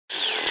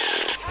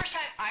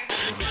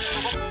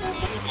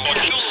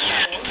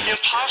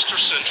imposter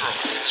syndrome.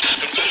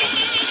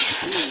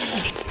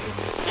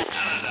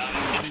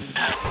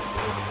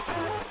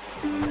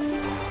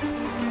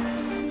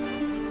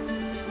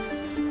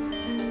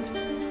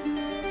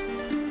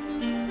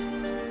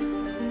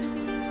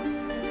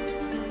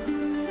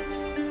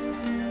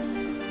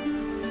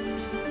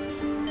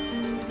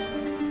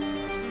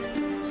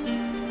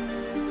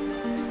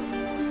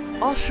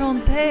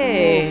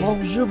 Enchanté.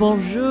 Bonjour,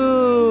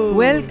 bonjour.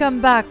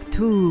 Welcome back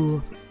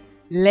to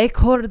Les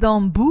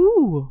Cordon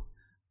Boo.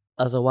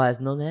 Otherwise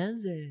known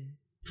as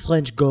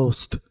French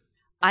Ghost.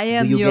 I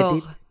am Do you your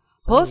get it?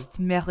 Sorry. host,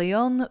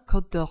 Marion,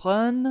 Côtes de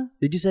Rhône.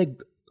 Did you say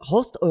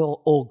host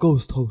or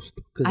ghost host?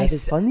 Because that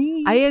is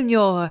funny. I am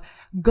your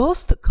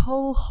ghost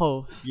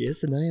co-host.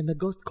 Yes, and I am a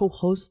ghost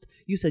co-host.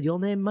 You said your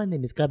name. My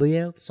name is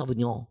Gabriel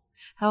Sauvignon.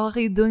 How are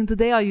you doing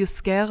today? Are you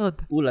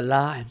scared? Ooh la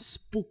la, I'm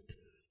spooked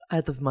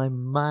out of my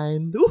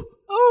mind. Ooh,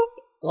 oh,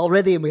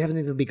 already, and we haven't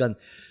even begun.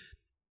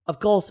 Of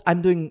course,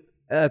 I'm doing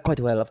quite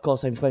well. Of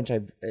course, I'm French.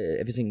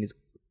 Everything is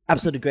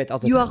absolutely great. All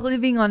the You time. are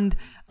living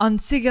on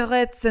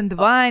cigarettes and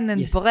wine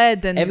and Yes.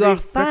 bread, and Every you are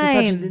breakfast, lunch,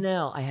 and fine.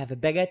 dinner, I have a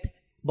baguette,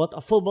 but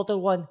a full bottle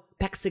of wine,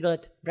 pack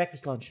cigarette,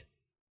 breakfast, lunch,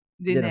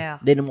 Dinner.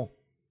 Dinner.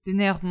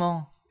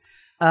 Dinerment.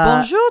 Uh,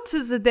 Bonjour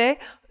to the day.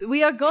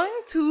 We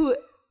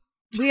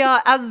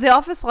are at the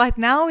office right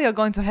now. We are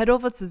going to head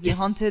over to the Yes.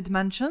 haunted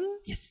mansion.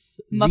 Yes.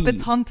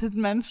 Muppets Haunted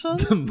Mansion.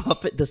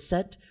 The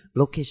set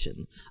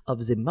location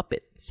of the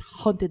Muppets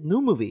haunted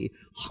new movie,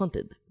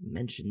 Haunted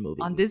Mansion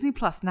movie. On Disney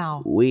Plus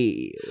now.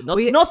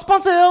 Not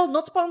sponsor.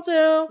 No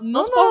sponsor.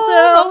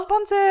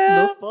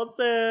 No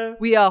sponsor.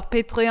 We are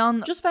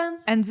Patreon. Just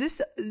fans. And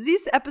this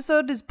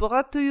episode is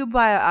brought to you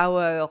by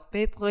our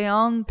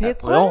Patreon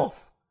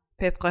patrons.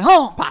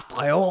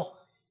 Patreon.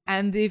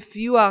 And if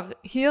you are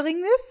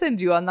hearing this and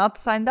you are not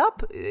signed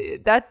up,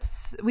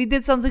 we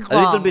did something A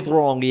wrong. little bit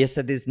wrong. Yes,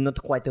 that is not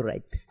quite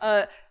right.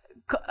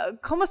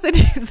 ¿Cómo se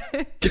dice?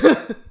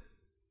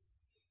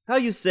 How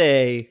you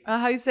say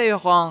How you say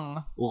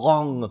wrong?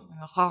 wrong?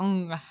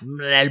 Wrong.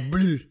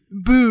 Bleu.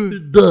 Boo.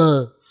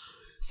 Duh.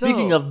 So,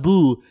 Speaking of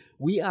boo,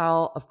 we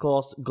are, of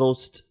course,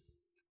 ghost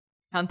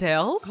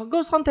hunters.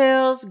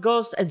 hunters,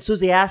 ghost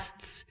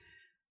enthusiasts.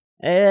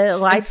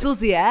 Like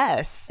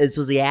Enthusiast.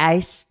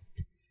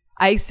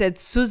 I said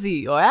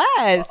Susie,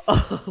 yes.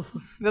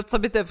 That's a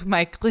bit of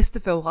my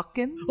Christopher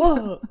Walken.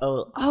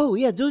 Oh,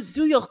 yeah,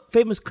 do your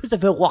famous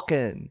Christopher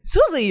Walken.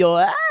 Susie,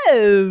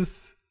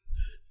 yes.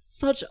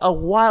 Such a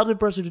wild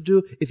impression to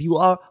do if you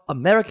are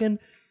American,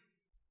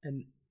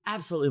 and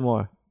absolutely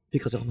more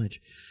because of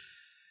Rich.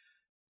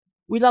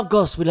 We love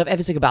ghosts. We love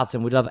everything about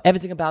them. We love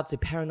everything about the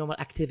paranormal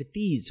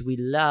activities. We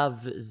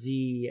love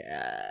the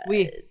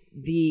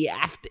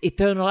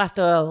eternal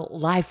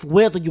afterlife.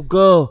 Where do you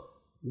go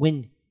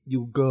when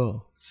you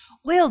go?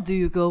 Where do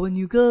you go when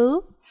you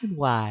go? And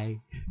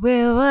why?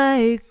 Where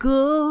I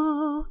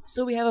go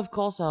So we have, of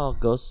course, our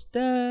ghost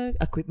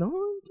equipment.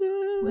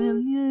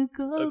 when you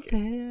go Okay.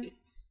 there.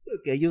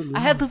 Okay, you. I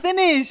had to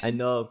finish. I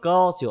know, of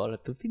course, you all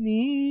have to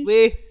finish.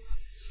 Oui.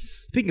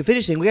 Speaking of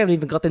finishing, we haven't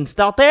even gotten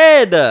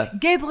started.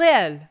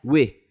 Gabriel,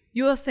 Oui.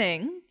 you were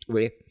saying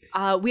Oui.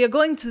 we are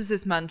going to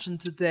this mansion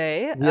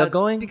today. We are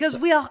going because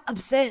we are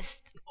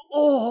obsessed.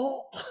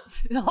 Oh,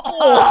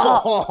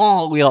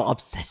 we are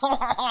obsessed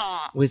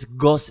with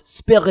ghost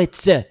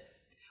spirits.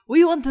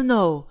 We want to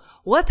know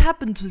what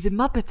happened to the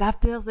Muppets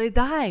after they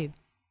died.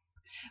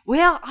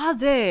 Where are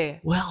they?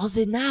 Where are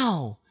they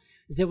now?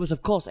 There was,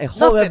 of course, a Muppets.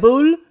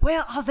 horrible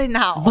Where are they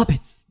now?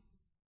 Muppets.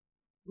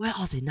 Where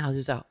are they now?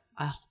 There's a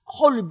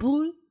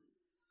horrible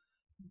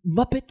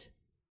Muppet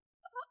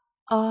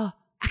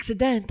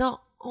accident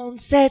on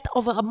set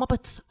of a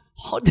Muppets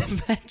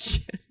haunted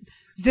mansion.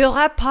 The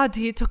rap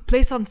party took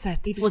place on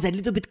set. It was a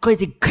little bit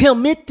crazy.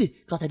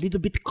 Kermit got a little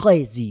bit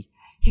crazy.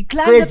 He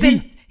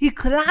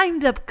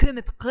climbed up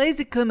Kermit.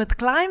 Crazy Kermit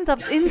climbed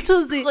up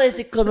into the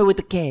Crazy Kermit with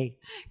a K.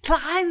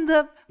 climbed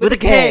up With a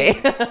K.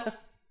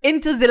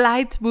 into the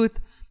light booth.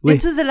 Oui.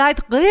 Into the light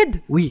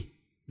grid. Oui.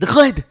 The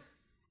grid.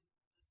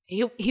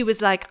 He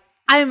was like,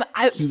 I'm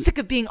sick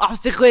of being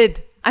off the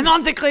grid. I'm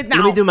on the grid now.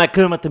 Let me do my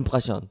Kermit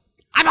impression.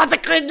 I'm on the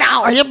grid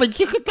now. I am a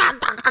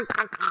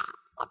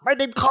my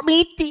name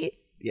Kermit.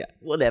 Yeah,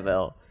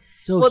 whatever.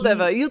 So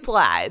Whatever, you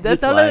tried.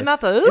 That's all that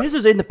matters. And this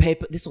was in the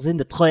paper. This was in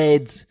the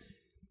trades.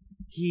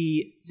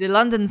 He The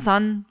London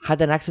Sun.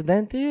 had an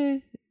accident,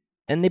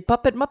 and the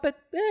puppet Muppet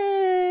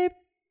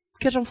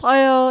catch on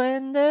fire,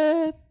 and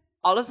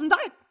All of them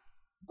died.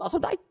 also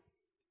died.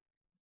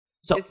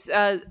 So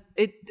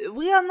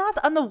We are not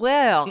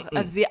unaware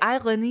of the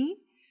irony.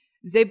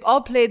 They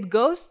all played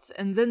ghosts,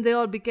 and then they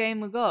all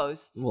became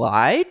ghosts.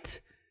 right?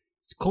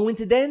 It's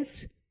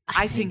coincidence?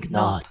 I think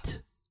not.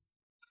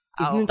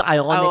 Isn't it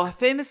ironic? Our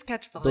famous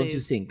catchphrase. Don't you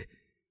think?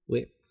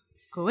 Wait.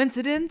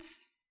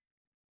 Coincidence?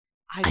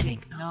 I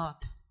think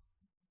not.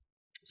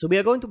 So we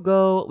are going to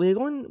go.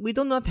 We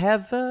do not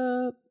have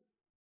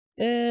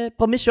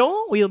permission.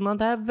 We do not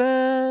have.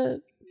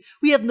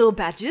 We have no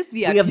badges.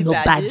 We have no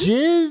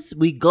badges.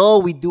 We go.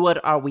 We do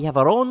we have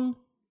our own.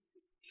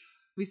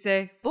 We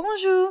say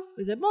bonjour.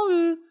 We say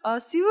bonjour.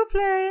 S'il vous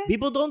plaît.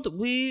 People don't.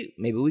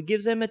 Maybe we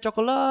give them a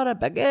chocolate, a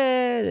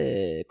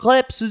baguette,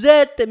 crêpe,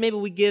 Suzette, and maybe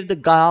we give the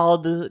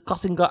guard,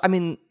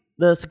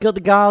 the security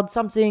guard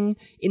something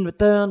in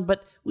return.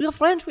 But we are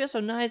French. We are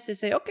so nice. They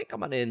say, "Okay,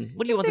 come on in.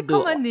 What do you want to do?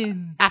 Come on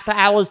in. After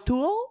hours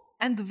tour."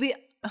 And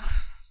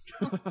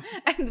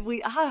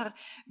we are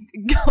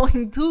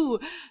going to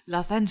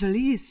Los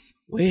Angeles.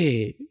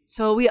 Wait.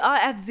 So we are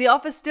at the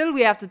office still.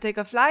 We have to take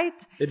a flight.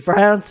 In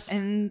France.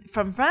 And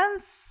from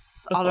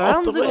France, all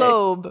around the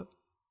globe.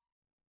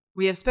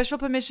 We have special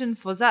permission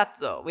for that,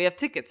 though. We have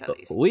tickets, at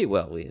least. We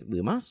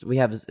must. We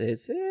have,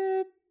 it's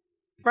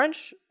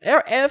French,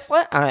 Air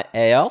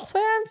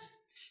France.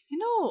 You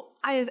know,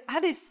 I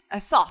had a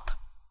thought.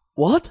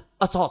 What?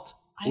 A thought?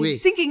 I'm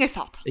thinking a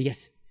thought.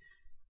 Yes.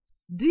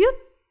 Do you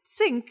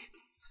think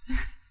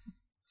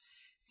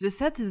the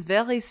set is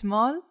very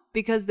small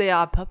because they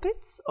are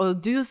puppets? Or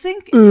do you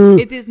think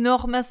it is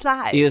normal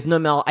size? It is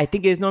normal. I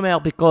think it is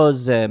normal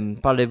because,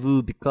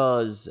 parlez-vous,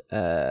 because...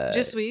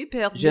 Je suis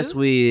perdu. Je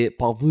suis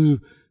perdu.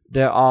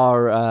 There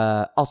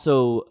are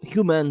also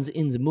humans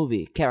in the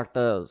movie,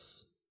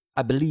 characters.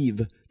 I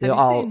believe there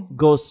are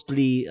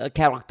ghostly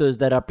characters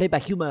that are played by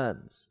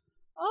humans.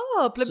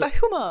 Oh, played by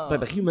humans.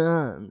 Played by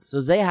humans. So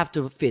they have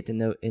to fit in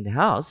the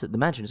house, the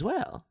mansion as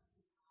well.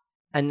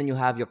 And then you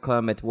have your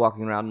Kermit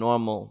walking around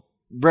normal,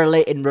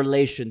 in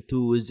relation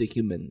to the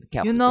human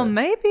character. You know,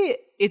 maybe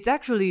it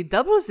actually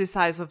doubles the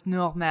size of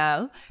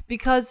normal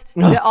because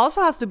there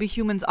also has to be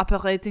humans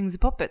operating the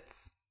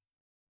puppets.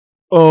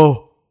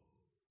 Oh.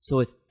 So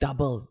it's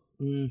double.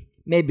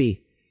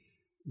 Maybe.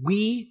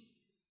 We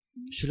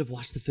should have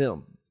watched the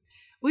film.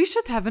 We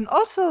should have, and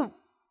also...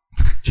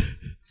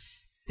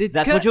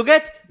 That's what you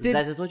get?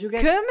 That is what you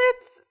get?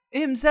 Kermit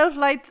himself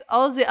light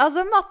all the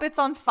other Muppets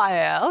on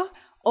fire?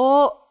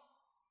 Or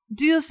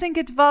do you think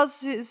it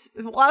was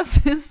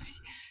his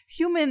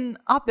human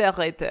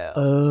operator?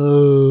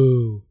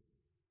 Oh.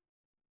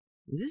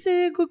 This is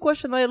a good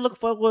question. I look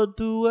forward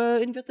to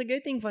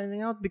investigating,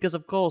 finding out, because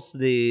of course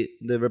the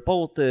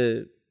report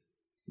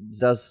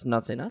does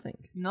not say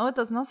nothing. No, it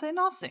does not say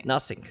nothing.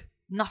 Nothing.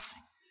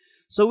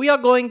 So we are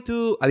going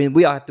to,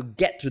 we have to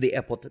get to the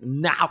airport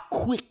now,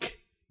 quick.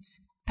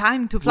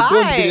 Time to fly.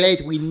 We're going to be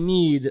late. We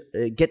need,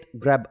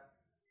 grab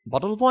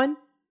bottle of wine,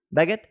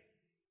 baguette,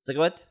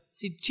 cigarette.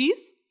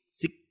 Cheese?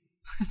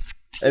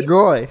 And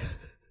Roy.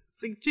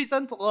 Cheese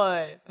and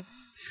Roy.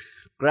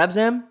 Grab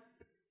them,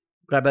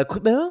 grab a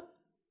quick meal,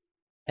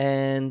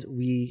 and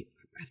we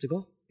have to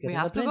go. We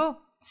have to go.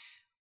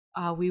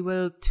 We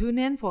will tune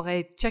in for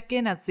a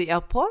check-in at the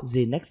airport.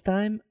 The next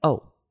time?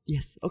 Oh,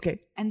 yes, okay.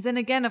 And then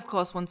again, of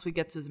course, once we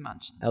get to the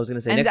mansion. I was going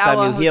to say, next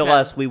time you hear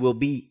us, we will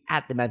be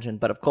at the mansion.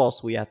 But of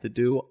course, we have to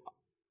do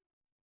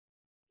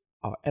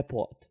our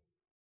airport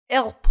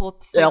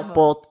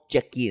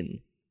check-in.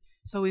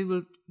 So we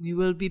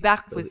will be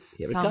back with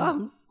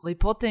some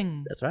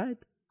reporting. That's right.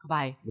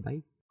 Goodbye.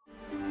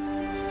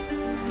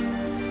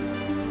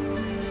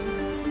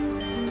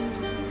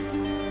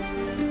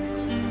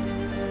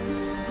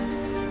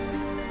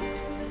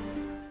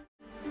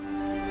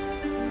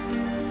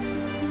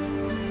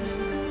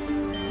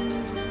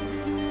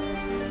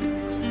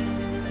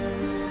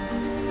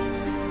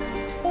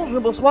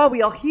 Bonjour, bonsoir.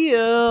 We are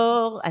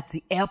here at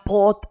the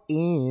airport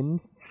in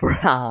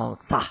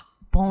France.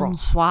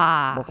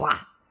 Bonsoir.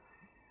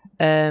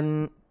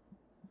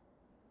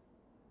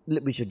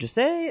 We should just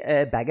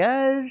say,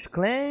 baggage,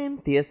 claim,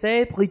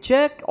 TSA,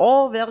 pre-check,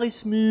 all very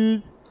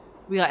smooth.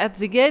 We are at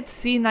the gate,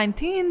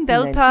 C19,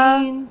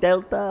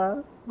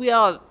 Delta.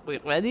 We're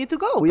ready to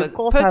go. We, of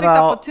course, perfect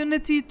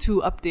opportunity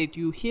to update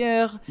you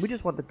here. We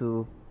just wanted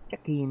to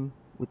check in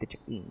with the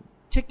check-in.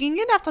 Checking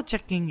in after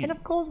checking in. And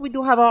of course, we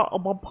do have our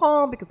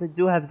bonbon because I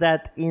do have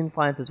that in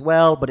France as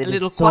well, but it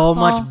is so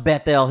much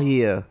better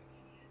here.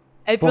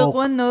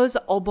 Everyone knows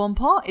au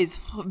bonbon is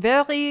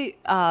very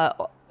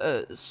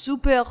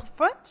super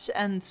French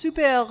and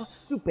super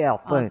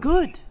French.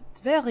 Good.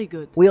 It's very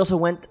good. We also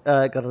got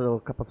a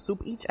little cup of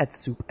soup each at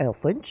Soup El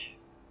French.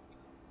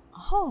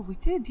 Oh, we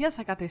did. Yes,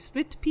 I got a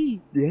split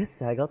pea.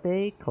 Yes, I got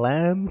a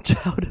clam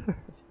chowder.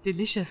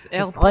 Delicious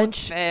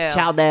French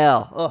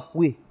chowder. Oh,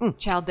 oui.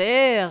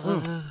 Chowder.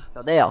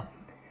 Chowder.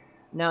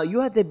 Now,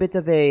 you had a bit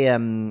of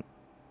a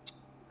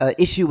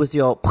issue with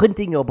your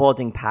printing your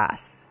boarding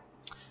pass.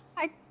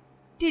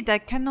 I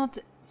cannot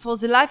for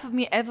the life of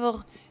me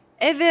ever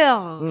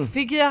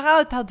figure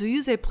out how to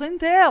use a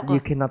printer. You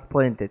cannot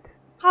print it.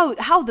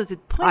 How does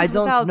it print? I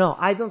don't know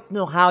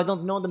how. I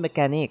don't know the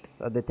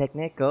mechanics or the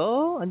technique.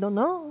 Oh, I don't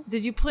know.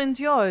 Did you print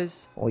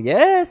yours? Oh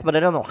yes, but I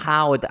don't know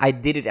how I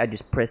did it. I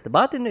just pressed the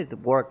button. It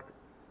worked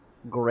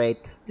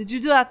great. Did you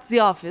do it at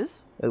the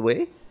office?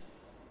 Wait.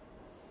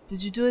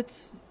 Did you do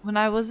it when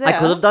I was there? I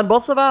could have done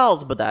both of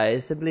ours, but I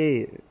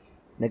simply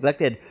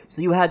neglected.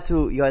 So you had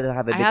to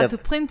have a bit of... I had to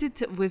print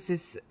it with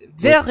this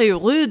very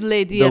rude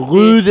lady the at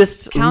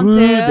rudest, the counter.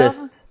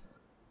 Rudest.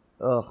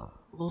 Ugh.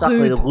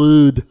 Sacré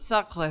rude.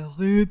 Sacré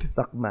rude.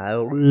 Sacré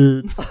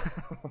rude.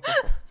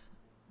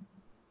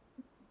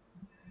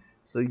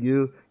 So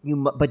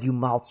but you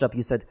mouthed up.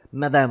 You said,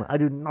 "Madame, I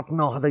do not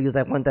know how to use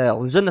a printer.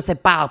 Je ne sais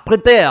pas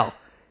printer."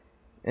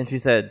 And she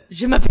said,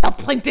 Je m'appelle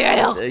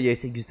Printer. you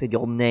said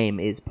your name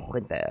is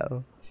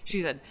Printer.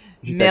 She said,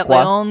 She said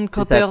quoi? Marion,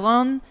 She said-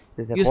 Cordon,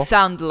 she said you quoi?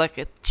 sound like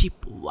a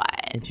cheap wine.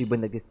 And she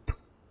went like this.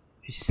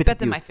 She Spit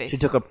at in you. my face. She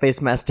took her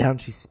face mask down.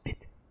 She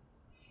spit.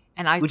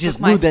 And I Which took is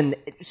my rude, and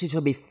she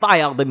should be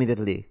fired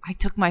immediately. I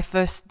took my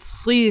first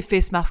 3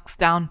 face masks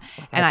down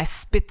and I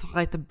spit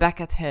right back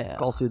at her. Of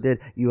course you did.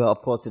 You,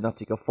 of course, did not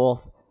take your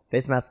 4th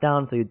face mask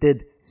down, so you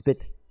did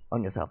spit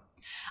on yourself.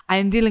 I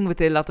am dealing with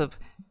a lot of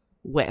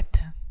wet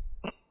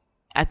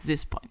at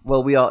this point.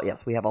 Well, we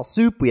have our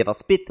soup, we have our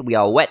spit, we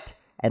are wet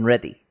and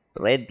ready.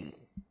 Ready.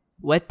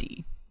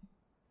 Wetty.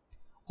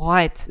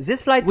 Right. Is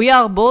this flight? We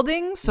are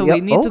boarding, so Yeah,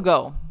 we need oh. to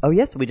go. Oh,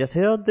 yes, we just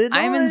heard the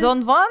I'm in noise.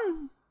 zone 1.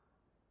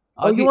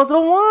 Oh, you are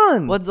zone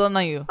 1. What zone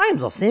are you? I am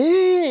zone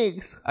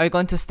 6. Are you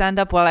going to stand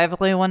up while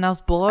everyone else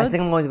boards? I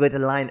think I'm going to go to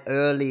the line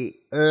early.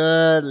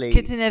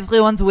 Get in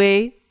everyone's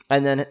way.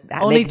 And then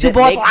Only 2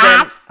 board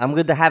last. I'm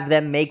going to have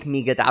them make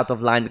me get out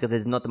of line because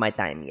it's not my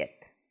time yet.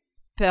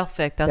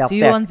 Perfect. I'll see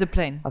you on the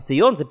plane. I'll see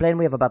you on the plane.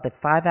 We have about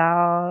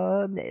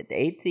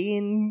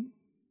 18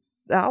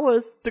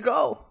 hours to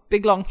go.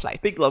 Big long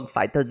flight. Big long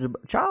flight.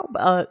 Ciao.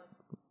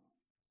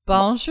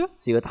 Bonjour.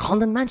 See you at the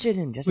Haunted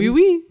Mansion. Oui,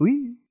 oui.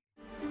 Oui.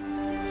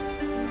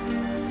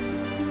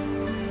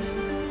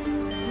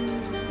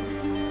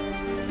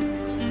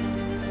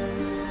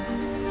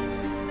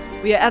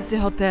 We are at the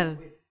hotel.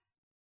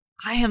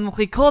 I am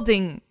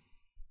recording.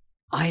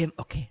 I am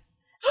okay.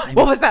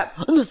 What was that?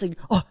 I'm listening.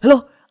 Oh,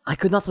 hello. I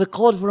could not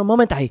record for a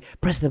moment. I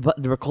pressed the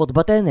record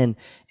button and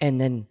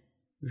then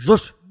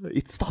zhush,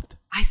 it stopped.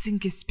 I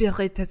think a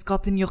spirit has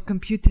gotten your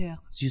computer.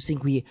 So you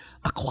think we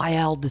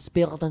acquired the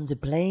spirit on the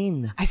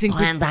plane? I think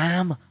Grand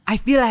Dame. I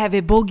feel I have a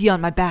bogey on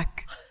my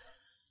back.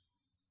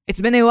 It's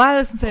been a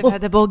while since I've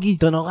had a bogey.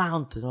 Turn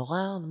around.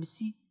 Let me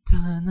see.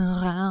 Turn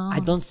around. I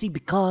don't see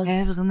because...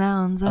 Every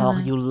now and then. Oh,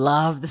 you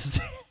love this.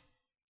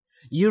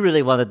 You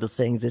really wanted to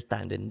sing this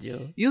time, didn't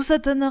you? You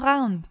said turn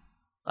around.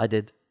 I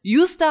did.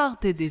 You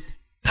started it.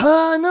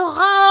 Turn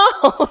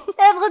around!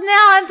 Every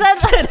now and then.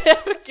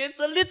 It gets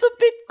a little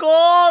bit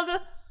cold.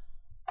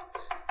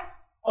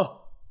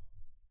 Oh.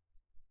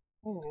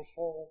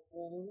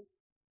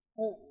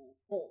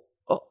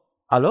 Oh,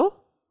 hello?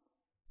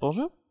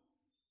 Bonjour?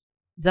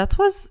 That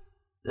was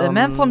the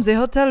man from the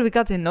hotel. We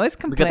got a noise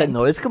We complaint. got a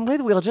noise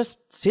complaint. We were just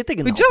sitting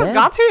in We our just beds.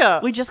 got here.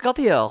 We just got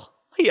here.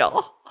 Here.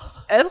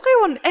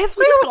 Everyone got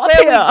we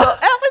here. go,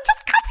 we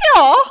just got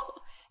here.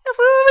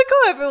 Everywhere we go,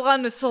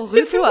 everyone is so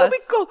rude to us.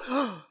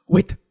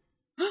 Wait.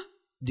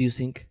 Do you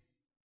think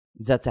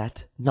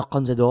that knock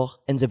on the door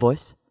and the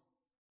voice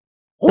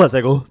was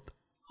a ghost?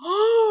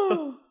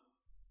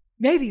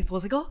 Maybe it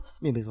was a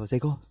ghost. Maybe it was a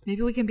ghost.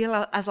 Maybe we can be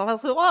as loud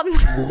as we want.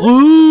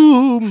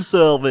 Room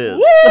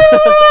service.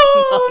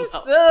 Woo!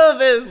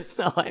 Service.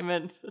 No, I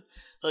meant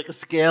like a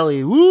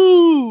scary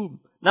woo.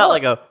 Not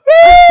like a No,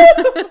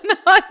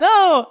 I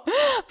know.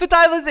 But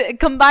I was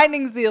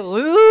combining the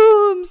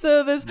room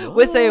service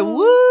with a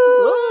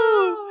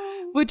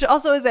woo, which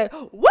also is a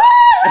woo.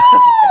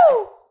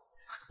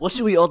 What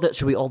should we order?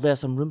 Should we order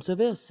some room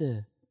service?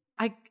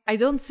 I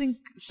don't think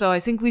so. I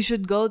think we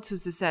should go to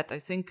the set. I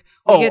think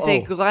we get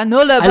a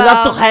granola bar.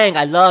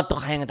 I love to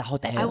hang at the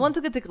hotel. I want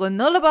to get a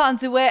granola bar on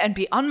the way and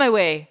be on my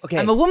way. Okay.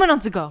 I'm a woman on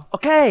the go.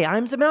 Okay,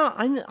 I'm the man.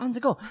 I'm on the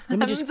go. Let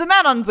me I'm just. the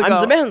man on the go.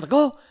 I'm the man on the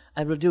go.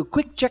 I will do a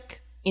quick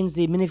check in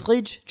the mini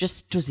fridge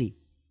just to see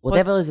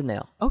whatever is in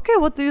there. Okay,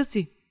 what do you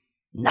see?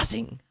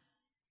 Nothing.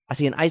 I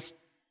see an ice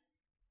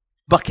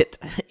bucket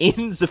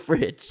in the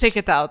fridge. Take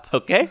it out.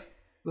 Okay.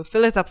 We'll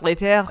fill it up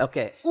later.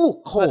 Okay.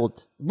 Ooh,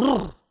 cold.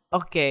 Brr.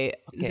 Okay.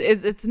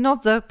 It's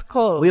not that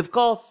cold. We of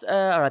course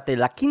are at the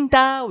La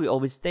Quinta. We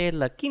always stay at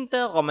La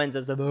Quinta. Romain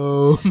says,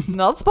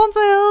 Not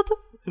sponsored.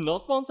 no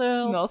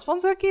sponsor. No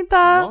sponsor,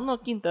 Quinta. No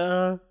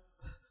Quinta.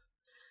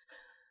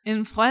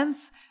 In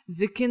France,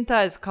 the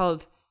Quinta is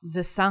called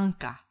the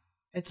Sanka.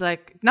 It's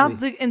like, not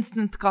the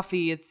instant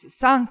coffee, it's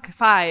Sank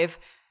 5,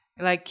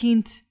 like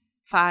Quint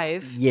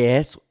 5.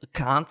 Yes,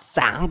 can't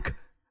sank.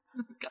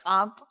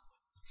 Can't.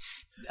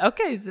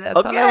 Okay, so that's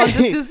all I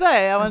wanted to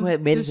say. I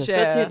wanted Made to it to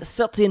share.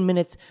 13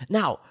 minutes.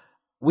 Now,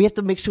 we have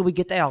to make sure we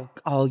get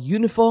our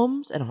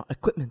uniforms and our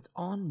equipment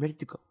on, ready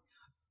to go.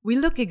 We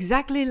look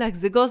exactly like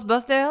the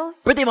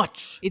Ghostbusters. Pretty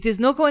much. It is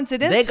no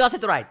coincidence. They got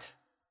it right.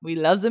 We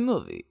love the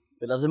movie.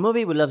 We love the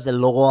movie. We love the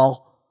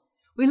lore.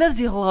 We love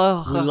the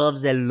horror. We love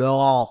the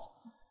lore.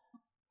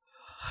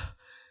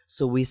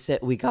 So we said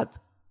we got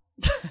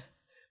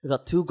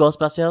 2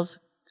 Ghostbusters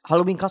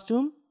Halloween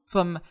costume.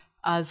 From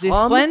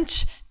the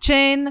French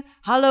chain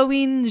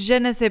Halloween Je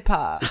ne sais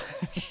pas.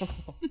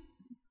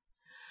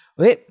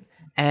 Wait,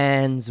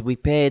 and we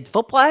paid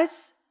full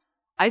price.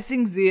 I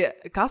think the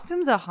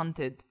costumes are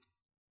haunted.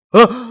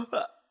 Oh!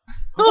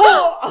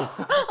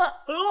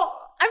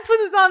 I put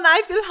this on,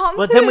 I feel haunted.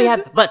 But then we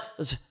have, I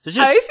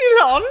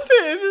feel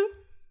haunted.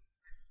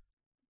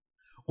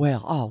 Where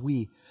are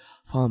we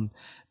from?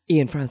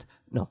 In France?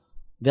 No,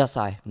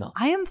 Versailles, no.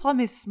 I am from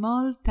a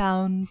small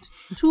town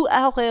 2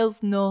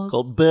 hours north.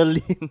 Called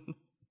Berlin.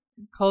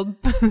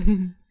 Called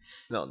Berlin.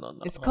 No.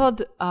 It's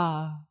called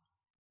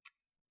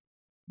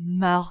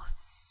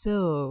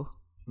Marceau.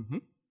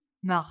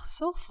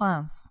 Marceau,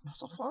 France.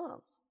 Marceau,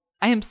 France.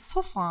 I am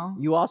so France.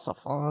 You are so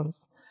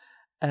France.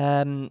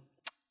 And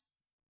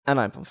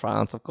I'm from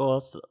France, of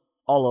course.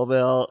 All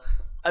over.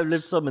 I've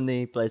lived so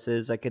many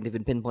places. I can't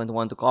even pinpoint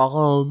one to call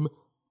home.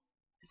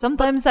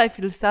 Sometimes I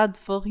feel sad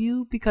for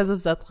you because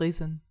of that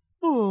reason.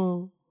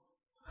 Oh.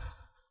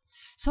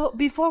 So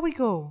before we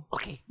go,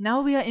 Okay.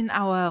 now we are in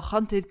our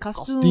haunted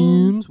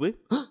costumes. Oui.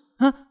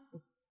 Huh?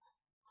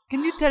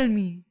 Can you tell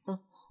me,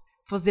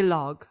 for the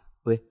log,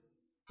 Oui.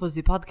 for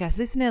the podcast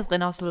listeners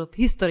and also of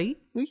history,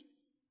 Oui.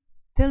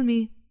 tell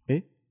me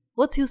Oui.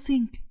 what you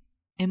think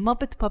a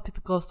Muppet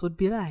Puppet ghost would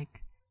be like.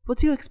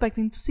 What are you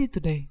expecting to see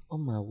today? Oh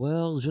my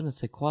world, je ne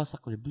sais quoi,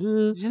 sacre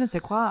bleu. Je ne sais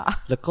quoi.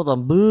 Le Cordon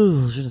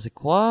Boo, je ne sais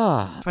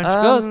quoi. French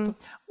ghost.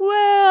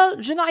 Well,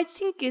 I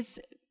think it's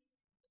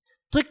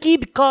tricky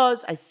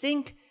because I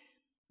think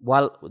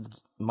while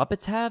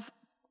Muppets have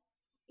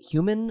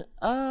human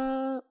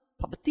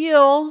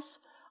puppeteers,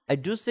 I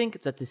do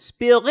think that the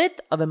spirit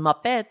of a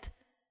Muppet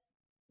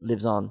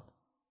lives on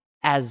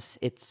as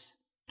its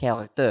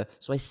character.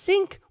 So I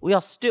think we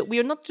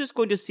are not just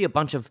going to see a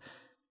bunch of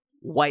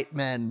white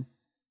men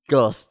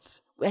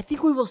ghosts. I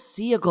think we will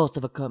see a ghost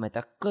of a Kermit.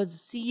 I could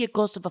see a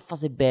ghost of a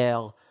Fuzzy Bear.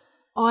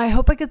 Oh, I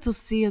hope I get to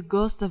see a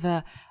ghost of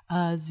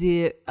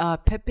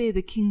Pepe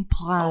the King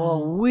Prawn.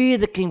 Oh, we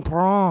the King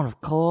Prawn,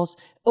 of course.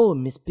 Oh,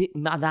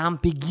 Madame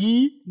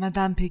Piggy.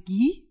 Madame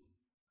Peggy?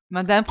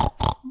 Madame...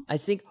 I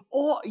think.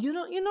 Oh, you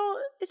know,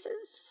 it's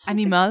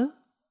something. Animal?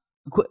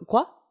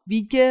 Quoi?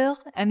 Bigger?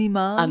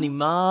 Animal?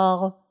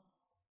 Animal.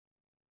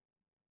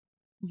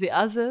 The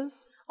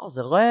others? Oh,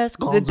 the rest.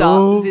 The Gonzo,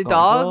 dog. The Gonzo,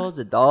 dog.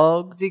 The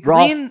dog.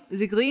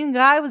 The green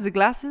guy with the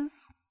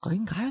glasses?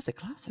 Green guy with the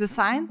glasses. The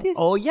scientist?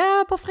 Oh,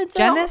 yeah, pas French.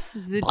 Janice?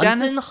 The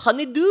Bunsen Janice?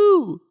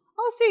 Honeydew.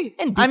 Oh, see.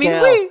 And I mean,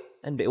 Bicker. oui.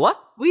 And what?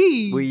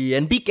 Oui. Oui,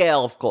 and Bicker,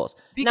 of course.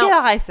 Bicker,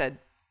 Now- I said.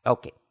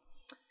 Okay.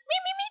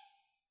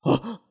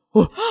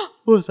 What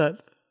was that?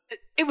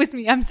 It was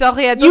me. I'm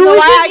sorry. I don't know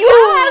why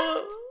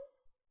I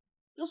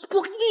You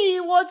spooked me.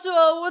 What's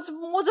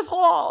a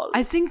fraud?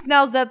 I think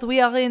now that we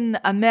are in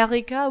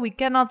America, we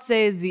cannot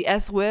say the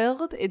S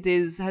word. It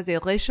has a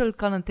racial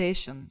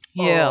connotation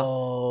here.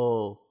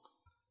 Oh.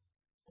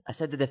 I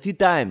said it a few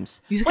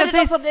times. You But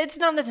can say it's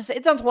not necessary.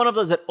 It's not one of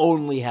those that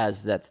only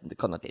has that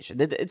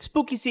connotation. It's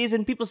spooky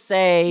season. People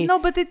say No,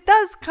 but it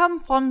does come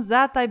from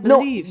that, I No,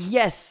 believe.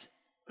 yes.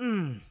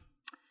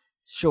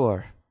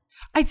 Sure.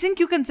 I think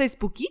you can say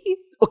spooky.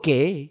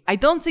 Okay. I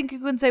don't think you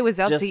can say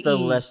without Just the the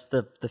E. less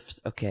the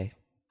okay.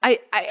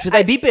 Should I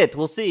I beep it?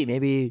 We'll see.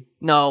 Maybe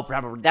no.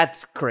 Probably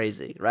that's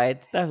crazy, right?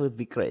 That would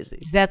be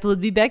crazy. That would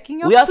be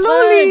backing up We are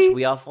slowly. French.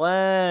 We are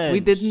French. We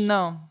didn't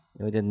know.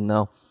 We didn't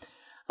know.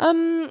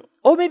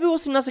 Or maybe we'll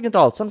see nothing at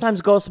all.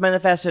 Sometimes ghosts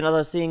manifest in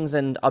other things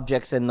and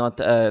objects and not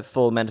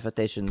full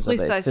manifestations of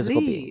a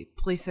physical being.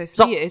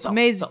 Precisely. It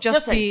may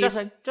just be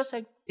Just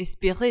saying. a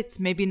spirit,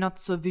 maybe not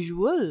so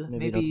visual.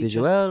 Maybe not just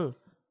visual.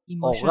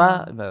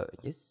 emotional, Aura,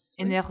 yes.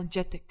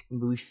 energetic.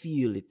 We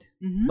feel it.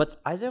 Mhm. But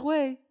either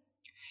way.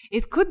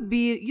 It could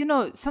be,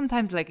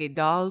 sometimes like a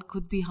doll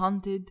could be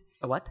haunted.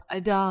 A what? A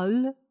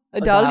doll.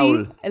 A doll.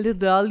 dolly. A little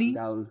dolly.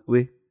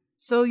 Oui.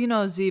 So,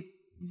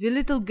 the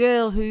little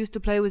girl who used to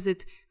play with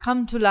it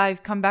come to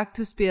life, come back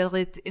to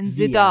spirit in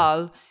the Via.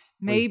 doll.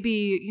 Maybe,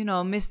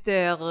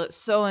 Mr.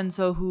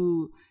 So-and-so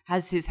who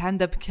has his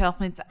hand up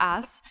Kermit's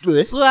ass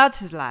Oui. throughout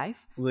his life,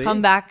 Oui.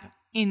 come back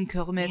in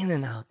Kermit's, In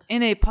and out.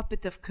 in a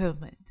puppet of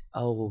Kermit.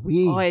 Oh,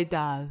 oui. Or a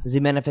doll. They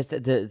manifest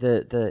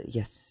the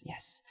yes.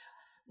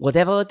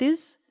 Whatever it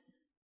is,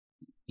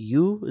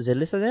 you, the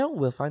listener,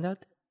 will find out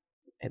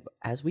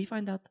as we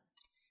find out.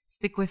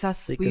 Stick with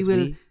us. Because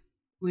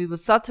We will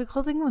start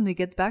recording when we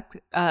get back.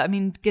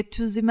 Get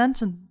to the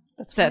mansion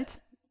That's set. right.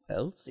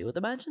 Well, see what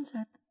the mansion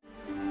said.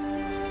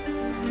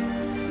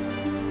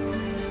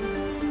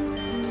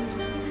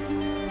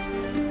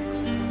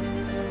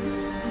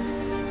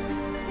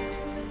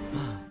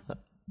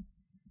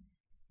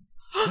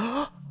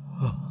 Hello.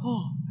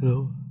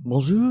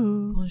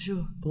 Bonjour.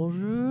 Bonjour.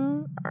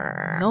 Bonjour.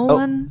 No Oh.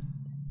 one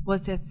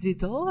was at the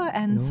door,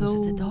 and No so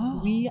one's at the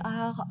door. we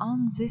are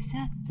on the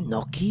set.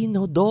 No key,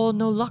 no door,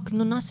 no lock,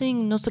 no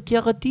nothing, no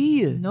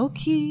security. No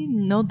key,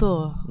 no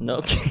door.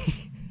 No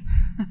key.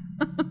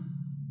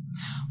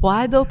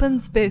 Wide open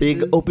spaces.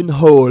 Big open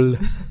hole.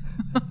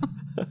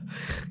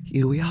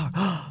 Here we are.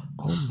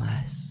 Oh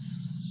my.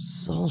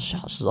 Saoirse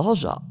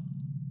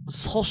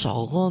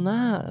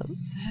Ronan.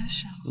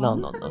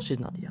 No, she's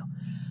not here.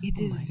 It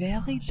is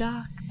very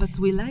dark, but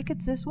we like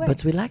it this way.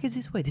 But we like it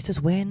this way. This is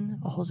when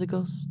all the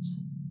ghosts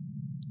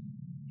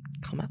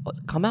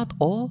come out,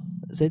 or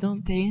they don't,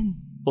 Stay in.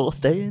 or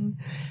stay in.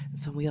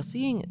 So we are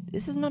seeing.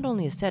 This is not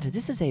only a set.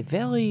 This is a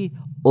very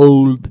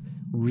old,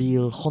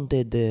 real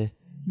haunted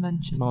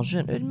Mansion.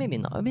 mansion. Maybe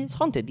not. I mean, it's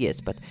haunted,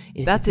 yes, but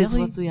it's That a is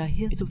very- what we are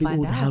here It's to a big find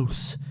old out.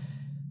 house.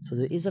 So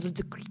there is a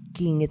little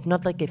creaking. It's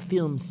not like a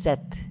film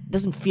set. It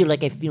doesn't feel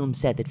like a film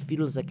set. It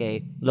feels like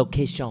a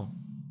location.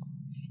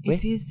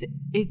 It is.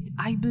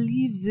 I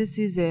believe this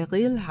is a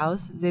real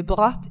house they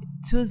brought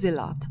to the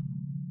lot.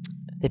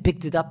 They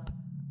picked it up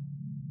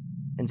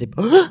and they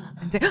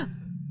And they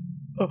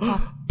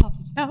pop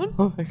it down.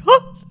 oh my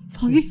god,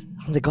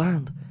 on the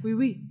ground.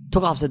 Oui.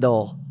 Took off the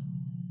door,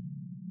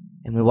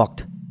 and we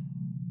walked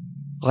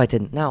right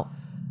in. Now,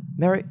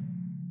 Marion.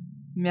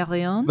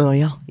 Marion,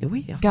 yeah,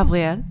 oui, of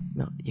Gabriel. course.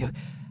 No,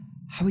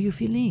 how are you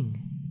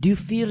feeling? Do you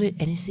feel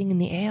anything in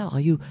the air? Are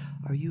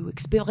you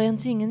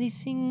experiencing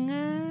anything?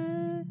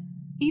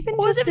 Even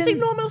Or just is everything in,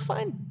 normal?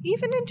 Fine.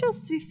 even in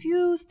just the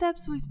few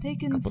steps we've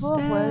taken Couple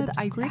forward, steps,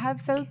 I creak. have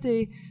felt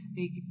a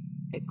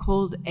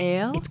cold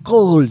air. It's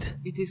cold.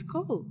 It is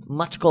cold.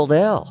 Much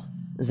colder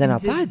than And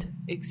outside.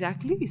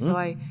 Exactly. So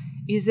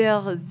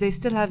they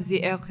still have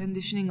the air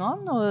conditioning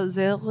on, or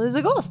there is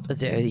a ghost?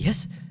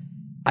 Yes.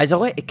 Either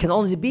way, it can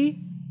only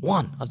be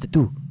one of the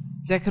two.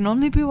 There can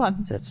only be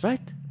one. That's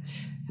right.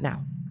 Now,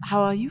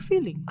 How are you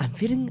feeling? I'm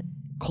feeling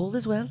cold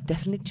as well.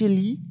 Definitely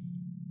chilly.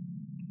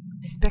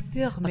 A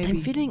spectre, But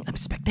maybe. I'm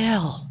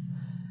spectral.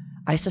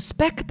 I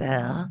suspect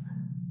there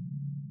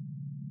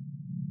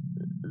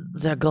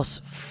are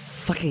ghosts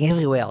fucking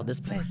everywhere. This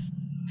place.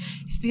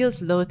 It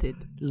feels loaded.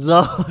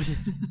 Lord.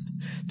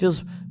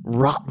 Feels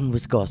rotten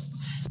with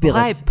ghosts.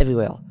 Spirits Ripe.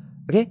 everywhere.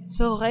 Okay?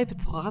 So ripe,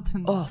 it's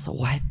rotten. Oh, so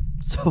white.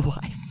 So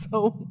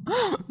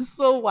white.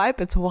 So ripe,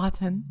 it's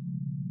rotten.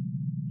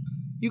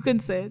 You can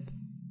say it.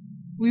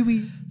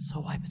 Oui.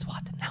 So white it's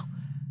rotten now.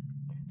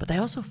 But I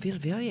also feel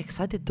very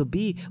excited to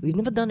be. We've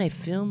never done a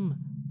film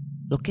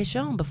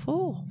location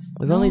before.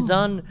 We've only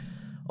done,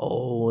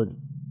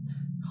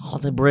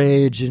 Haunted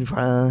Bridge in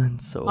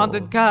France. Or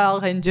Haunted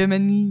car in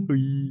Germany.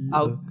 Oui.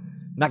 Oh.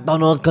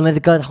 McDonald's,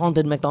 Connecticut.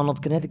 Haunted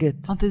McDonald's, Connecticut.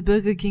 Haunted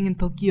Burger King in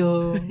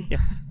Tokyo. Yeah.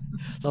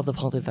 Lots of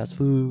haunted fast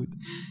food.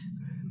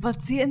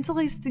 But the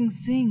interesting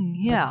thing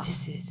here, But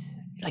this is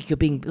like you're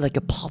being like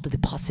a part of the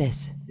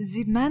process.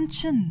 the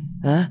mansion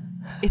Huh?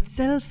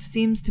 itself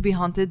seems to be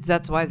haunted.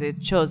 That's why they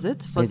chose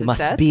it for It the must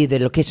set. be the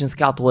location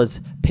scout was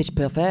pitch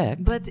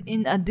perfect. But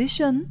in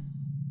addition,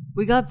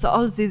 we got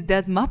all these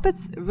dead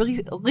Muppets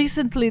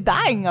recently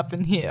dying up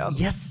in here.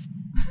 Yes.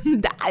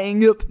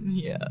 Dying up in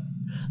here.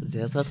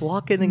 There's that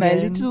walking My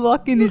again. little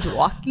walking is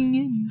walking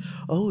in.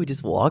 Oh, we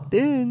just walked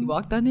in.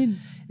 Walked on in.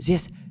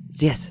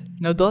 Yes.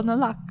 No door, no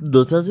lock.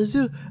 D'autres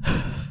yeux.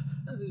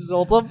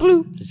 Jordan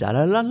blue.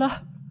 Ja-la-la-la.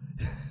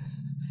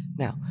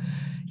 Now,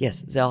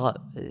 yes, there are,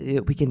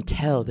 we can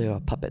tell there are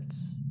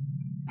puppets.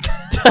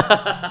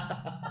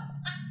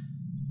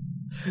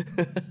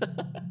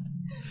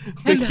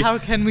 And how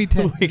can we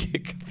tell?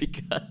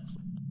 Because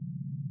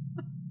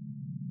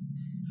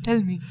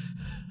Tell me.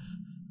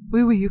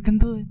 Oui, you can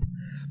do it.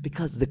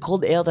 because the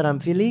cold air that I'm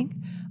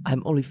feeling,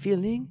 I'm only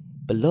feeling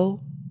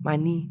below my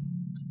knee.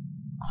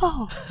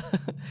 Oh,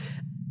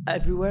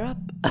 Everywhere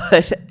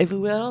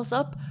else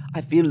up,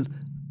 I feel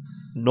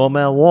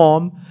normal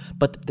warm,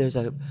 but there's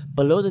a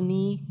below the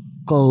knee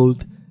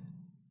cold,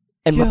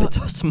 and Yeah.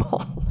 Muppets are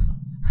small.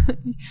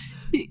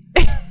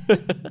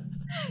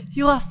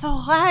 you are so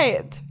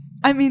right.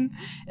 I mean,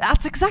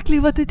 that's exactly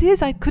what it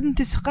is. I couldn't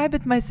describe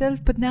it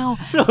myself, but now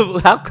No,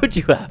 how could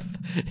you have?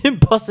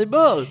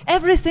 Impossible.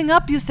 everything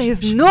up you say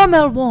is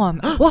normal warm.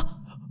 What?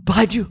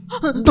 Behind you.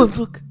 Don't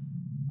look.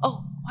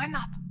 Oh, why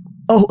not?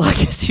 Oh, I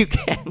guess you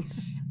can.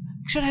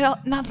 Should I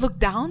not look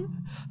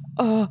down?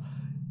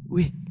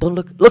 Wait, don't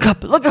look. Look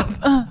up.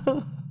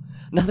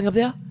 Nothing up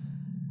there?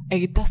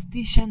 A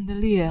dusty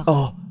chandelier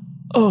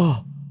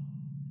Oh.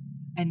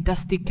 and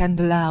dusty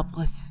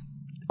candelabras.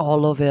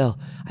 All over.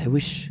 I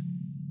wish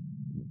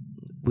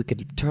we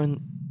could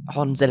turn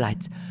on the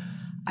lights.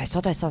 I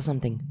thought I saw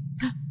something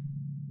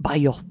by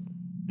your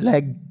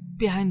leg,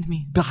 Behind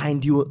me.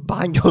 behind your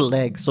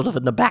leg, sort of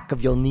in the back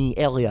of your knee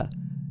area.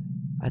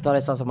 I thought I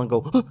saw someone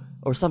go,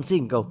 or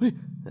something go.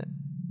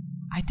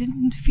 I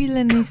didn't feel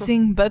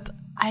anything, but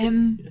I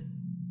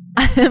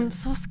am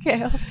so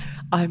scared.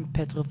 I'm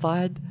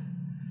petrified.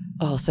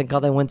 Oh, thank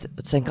God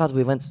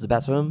we went to the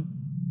bathroom,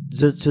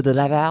 to the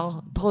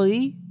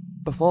lavatory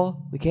before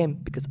we came,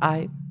 because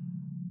I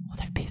would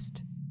have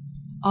pissed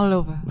All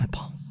over. my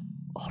palms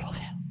all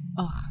over.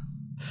 Ugh.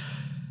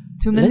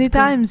 Too many Let's go.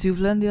 times you've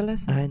learned your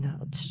lesson. I know.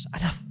 It's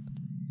enough.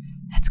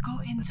 Let's go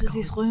into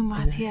this room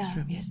right In here. this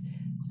room, yes.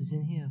 What is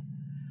in here?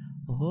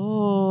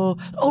 Oh,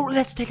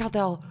 let's take out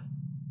our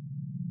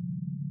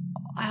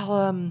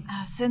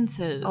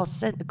Senses.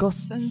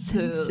 ghost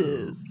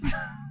senses.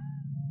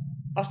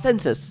 Our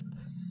senses.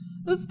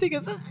 Let's take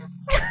a census.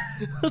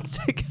 Let's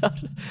take out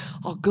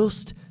our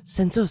ghost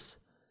senses.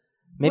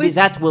 Maybe Which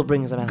that will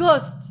bring us around.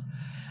 Ghost.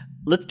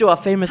 Let's do our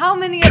famous. How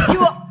many of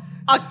you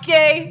are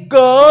gay?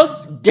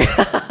 ghost?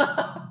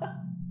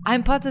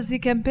 I'm part of the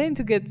campaign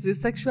to get the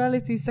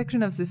sexuality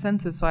section of the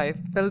census, so I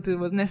felt it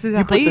was necessary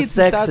You put the to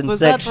sex start in with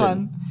section. that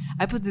one.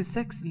 I put the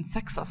sex in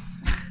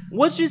sexus.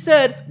 What you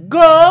said?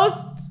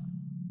 Ghosts?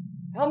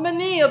 How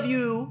many of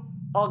you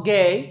are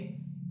gay?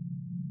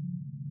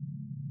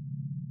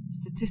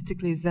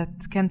 Statistically,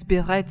 that can't be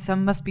right.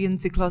 Some must be in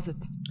the closet.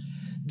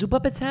 Do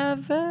puppets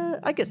have,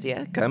 I guess,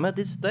 yeah, Kermit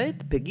is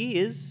straight, Piggy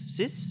is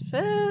cis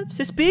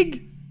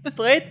pig,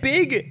 straight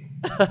pig.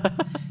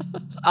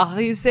 Are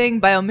you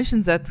saying by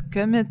omission that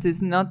Kermit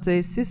is not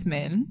a cis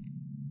male?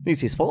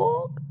 This is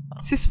frog.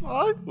 Cis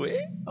frog? Oui.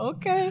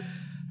 Okay.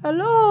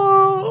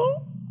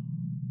 Hello.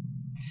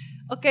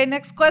 Okay,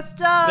 next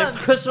question.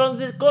 Next question on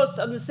this ghost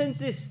on the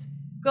census.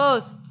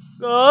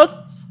 Ghosts.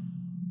 Ghosts.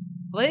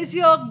 Raise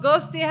your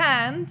ghosty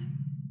hand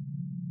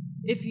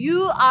if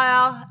you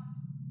are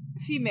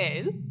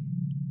female.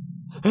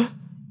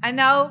 And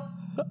now,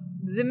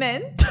 the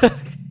men.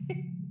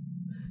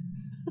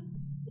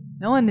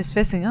 No one is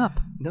fessing up.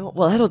 No,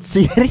 well, I don't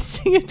see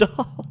anything at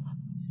all.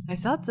 I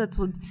thought that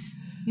would,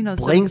 you know,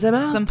 Brings them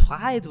out. Some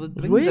pride would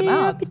bring them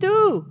out. Me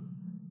too.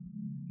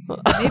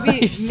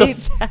 Maybe, You're so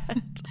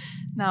sad.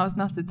 Now is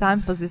not the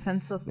time for the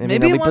census.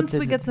 Maybe once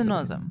we get to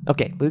know them.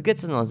 Okay, we'll get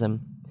to know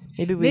them.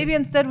 Maybe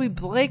instead we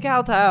break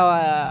out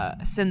our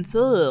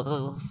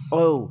censors.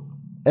 Oh.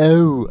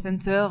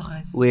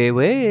 Censors.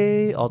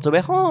 Oui. All the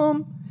way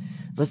home.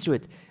 Let's do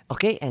it.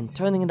 Okay, and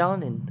turning it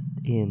on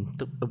in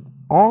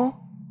 1,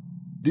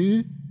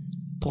 2, 3.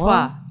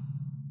 4.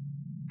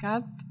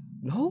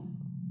 No.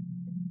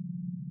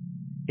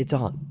 It's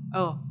on.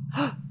 Oh.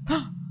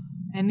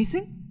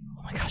 Anything?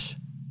 Oh my gosh.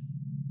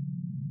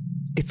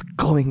 It's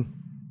going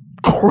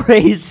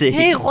crazy.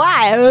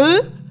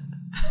 Haywire.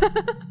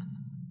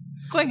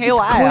 It's going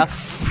haywire.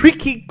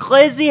 Freaking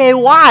crazy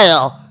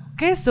haywire.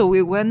 Okay, so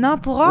we were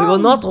not wrong. We were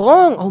not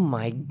wrong. Oh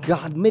my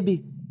god,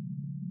 maybe.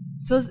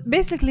 So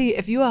basically,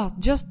 if you are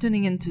just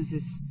tuning into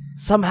this,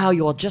 somehow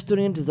you are just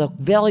tuning into the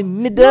very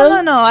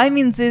middle. No. I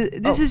mean,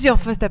 this is your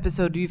first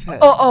episode you've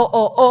heard.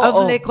 Of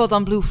Les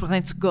Cordon Boo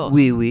French Ghost.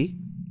 Oui.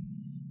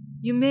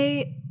 You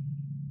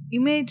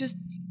may just,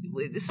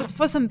 so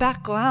for some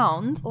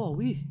background. Oh,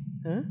 oui.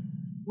 Huh?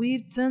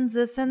 We turn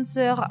the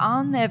sensor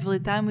on every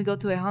time we go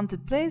to a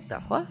haunted place.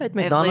 That's right,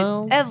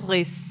 McDonald's.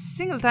 Every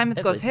single time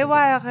it goes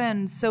haywire,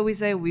 and so we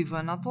say we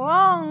were not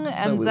wrong,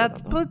 and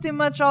that's pretty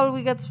much all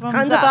we get from that.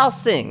 Kind of our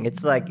thing.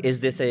 It's like, is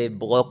this a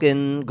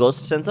broken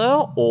ghost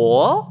sensor,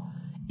 or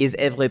is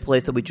every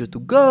place that we choose to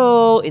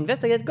go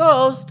investigate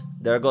ghost,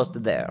 there are ghosts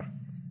there?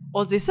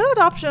 Or the third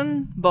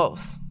option,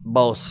 both.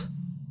 Both.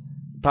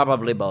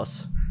 Probably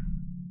both.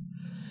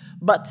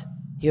 But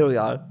here we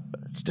are,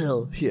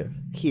 still here.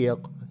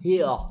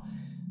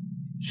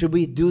 Should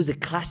we do the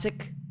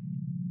classic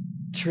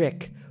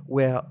trick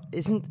where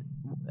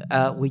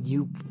when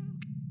you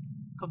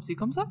Comme ci,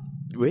 comme ça?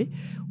 Oui,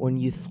 when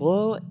you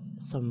throw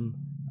some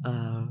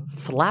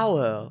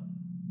flour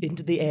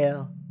into the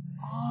air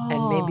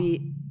and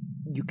maybe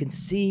you can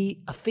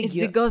see a figure.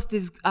 If the ghost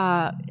is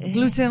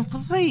gluten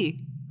free.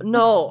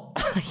 No.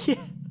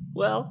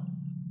 Well,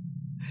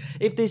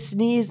 if they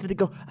sneeze, they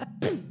go.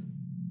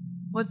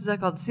 What's that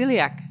called?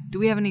 Celiac. Do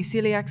we have any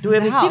celiacs Do we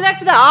in have the any house?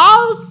 celiacs in the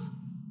house?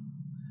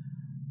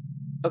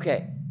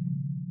 Okay.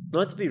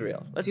 Let's be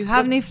real. Do you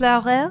have any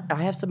flour?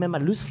 I have some in my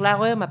loose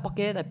flour in my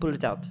pocket. I pull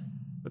it out.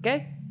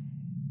 Okay?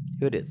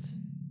 Here it is.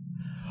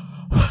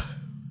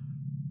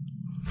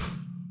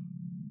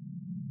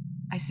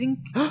 I think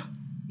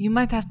you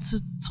might have to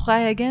try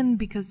again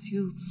because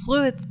you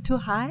threw it too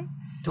high.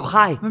 Too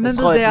high. Remember I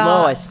throw they it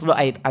low.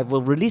 I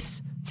will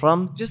release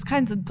from just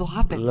kind of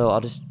drop it. low.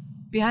 I'll just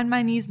Behind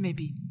my knees,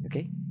 maybe.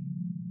 okay.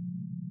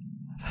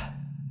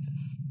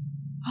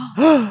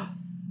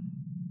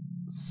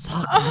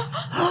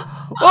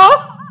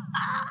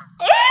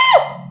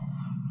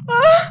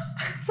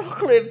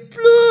 Sacre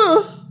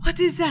bleu! What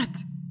is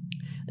that?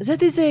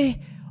 That is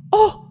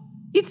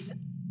it's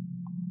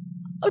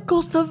a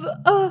ghost of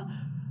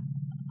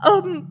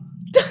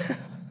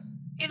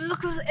It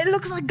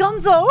looks like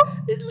Gonzo.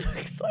 It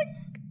looks like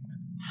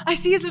I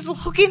see his little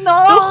hooky nose.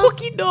 the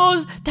hooky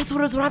nose. That's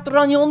what is wrapped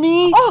around your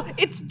knee. Oh,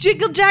 it's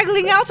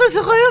jiggle-jaggling out of the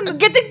room.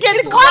 Get it,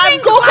 It's grab,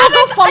 coming, go, grab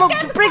it, follow,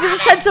 bring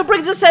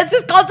the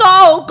senses,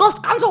 Gonzo,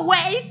 Gonzo,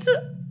 wait.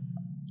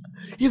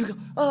 Here we go,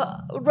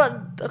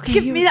 run, okay.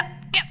 Give me that.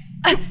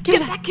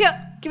 Get back here.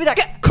 Give me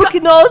that cookie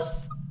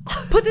nose.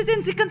 Put it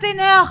in the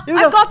container. Here we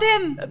I go. got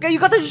him. Okay, you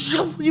got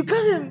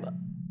him.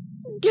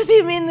 Get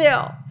him in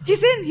there.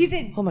 He's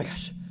in. Oh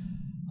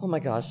my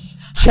gosh.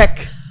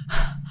 Check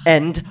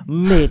and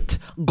mate,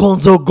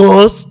 Gonzo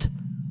ghost.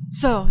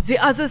 So, the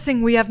other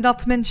thing we have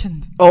not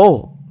mentioned.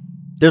 Oh,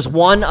 there's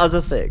one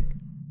other thing.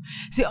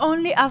 The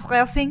only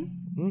other thing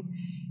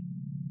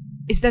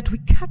is that we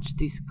catch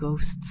these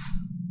ghosts.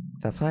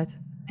 That's right.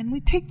 And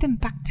we take them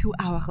back to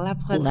our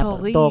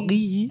laboratory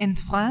in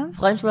France.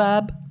 French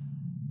lab.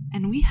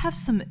 And we have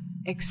some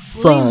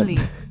extremely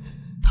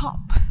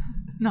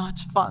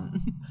top-notch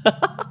fun.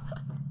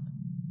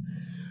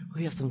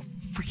 We have some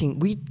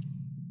we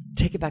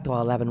take it back to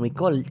our lab and we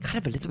go kind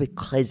of a little bit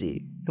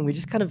crazy. And we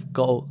just kind of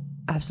go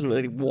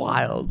absolutely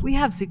wild. We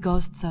have the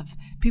ghosts of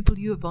people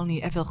you have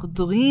only ever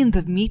dreamed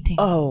of meeting.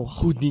 Oh,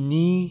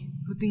 Houdini,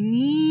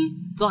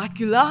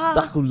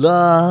 Dracula.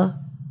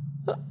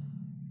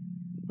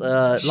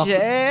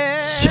 Sherry.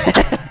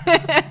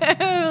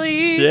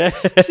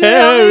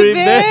 Cherry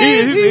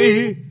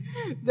baby.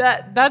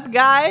 That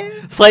guy.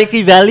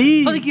 Frankie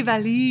Valli. Frankie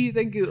Valli,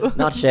 thank you.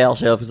 Not Shell.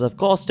 Shell is of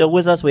course still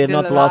with us. We have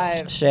Still not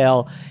alive. lost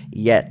Shell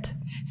yet.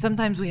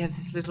 Sometimes we have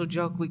this little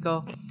joke. We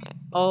go,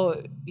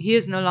 oh, he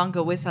is no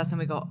longer with us. And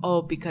we go,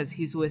 oh, because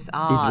he's with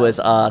us. He's with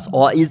us.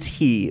 Or is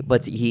he?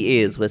 But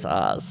he is with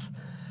us.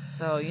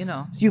 So, you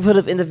know. So you've heard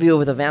of interview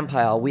with a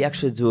vampire. We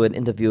actually do an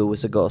interview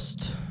with a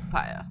ghost.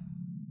 Fire.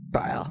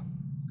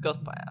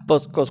 Ghost fire.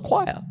 Ghost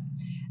choir.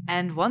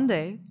 And one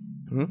day,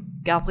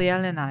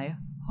 Gabriel and I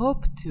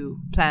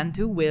plan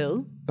to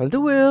will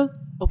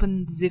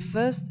open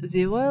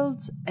the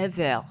world's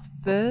ever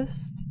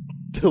first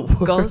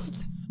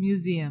ghost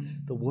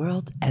museum. The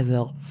world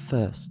ever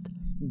first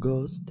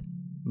ghost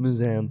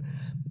museum.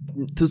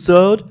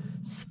 Tussaud,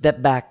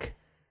 step back.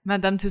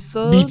 Madame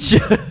Tussaud. Beach.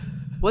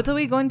 What are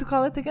we going to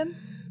call it again?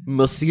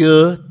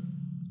 Monsieur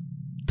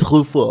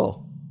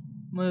Truffaut.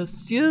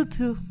 Monsieur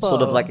Truffaut.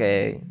 Sort of like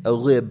a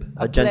rib,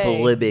 a gentle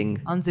play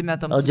ribbing. On the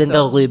Madame A Tussaud.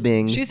 gentle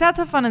ribbing. She's had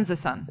her fun in the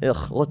sun.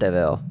 Ugh,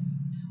 whatever.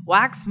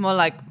 Wax, more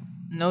like,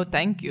 no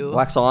thank you.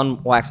 Wax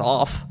on, wax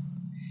off.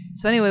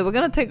 So anyway, we're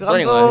going to take So Gonzo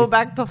anyway,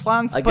 back to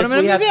France. I put guess him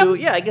in we a have museum.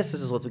 to. Yeah, I guess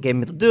this is what we came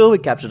here to do. We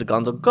capture the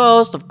Gonzo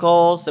ghost, of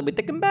course, and we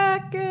take him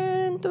back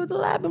into the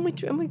lab, and we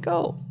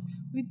go.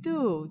 We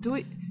do. Do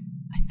we?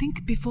 I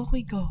think before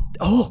we go,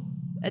 Oh,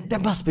 and there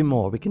must be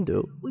more we can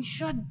do. we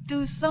should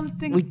do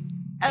something We-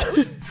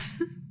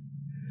 else.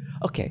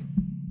 Okay.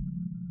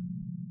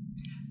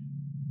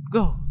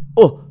 Go.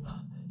 Oh,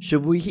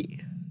 should we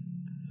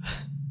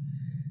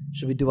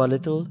do our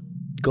little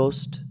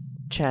ghost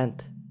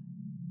chant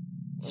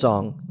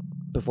song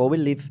before we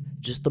leave,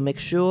 just to make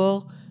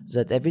sure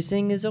that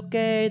everything is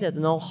okay, that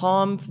no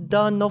harm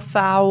done, no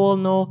foul,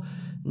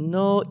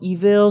 no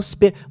evil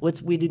spirit.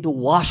 We need to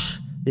wash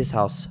this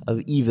house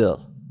of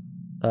evil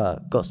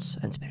ghosts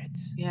and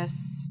spirits.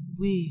 Yes,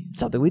 we. It's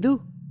something we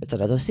do. It's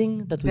another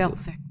thing that we do.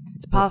 Perfect.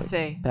 It's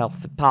Parfait.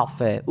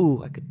 Parfait.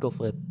 Ooh, I could go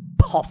for a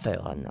parfait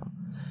right now.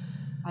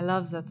 I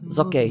love that movie. It's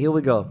okay, here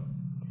we go.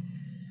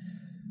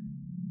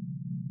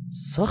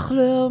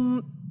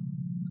 Sachlum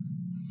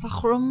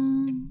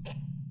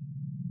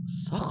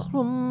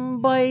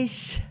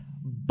Boish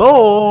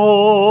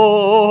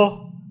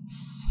Bo.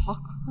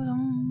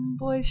 Sacrum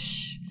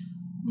boish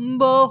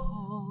bo.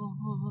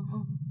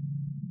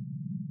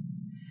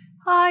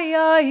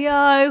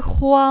 Ay,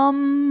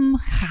 Juan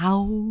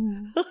Chau.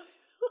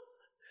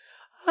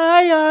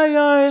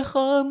 Ay,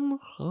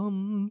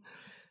 hum.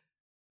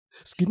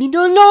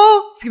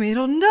 Skimidono.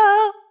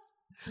 Skimironda.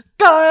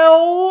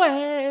 Go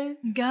away.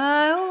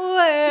 Go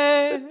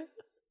away.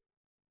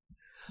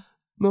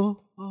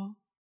 No.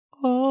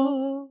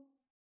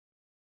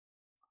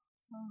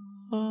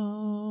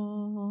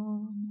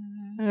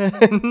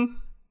 And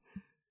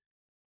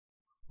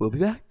we'll be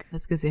back.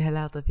 Let's get the hell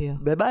out of here.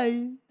 Bye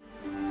bye.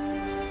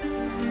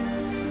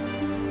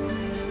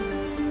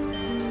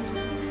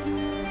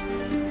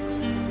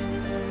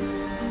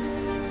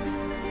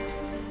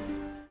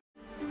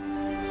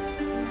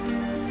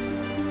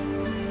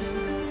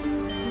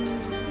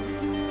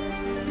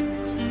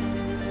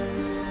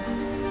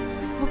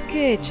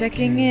 Okay,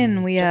 checking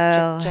in. We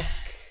are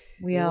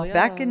We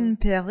back are. in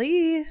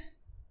Paris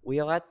We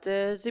are at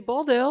the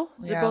border,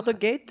 Yeah.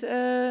 gate,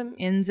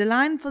 in the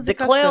line for the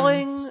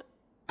declaring customs.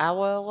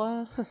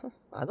 our,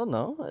 I don't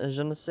know,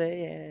 je ne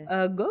sais.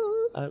 A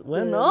ghost.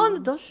 Well, no,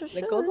 don't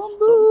the Cordon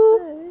Boo.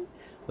 say.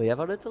 We have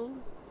a little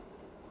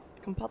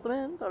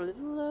compartment, a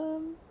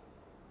little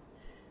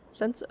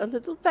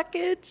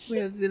package. We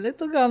have the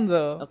little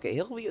gonzo. Okay,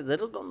 here we go,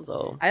 little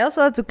gonzo. I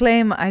also had to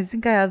claim, I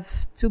think I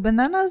have 2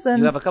 bananas and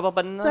You have a couple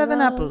bananas?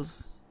 7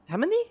 apples. How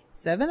many?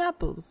 7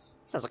 apples.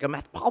 Sounds like a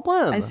math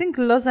problem. I think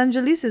Los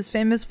Angeles is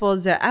famous for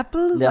their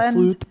apples, their and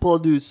fruit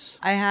produce.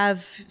 I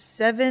have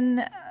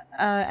 7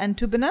 and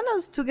 2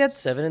 bananas to get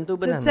 7 and 2 to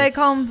bananas. take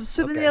home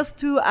souvenirs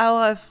to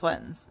our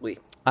friends. Oui.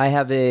 I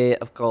have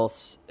of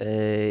course,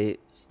 a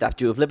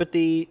Statue of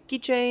Liberty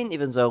keychain,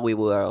 even though we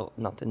were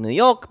not in New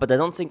York, but I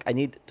don't think I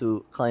need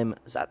to claim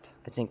that.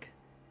 I think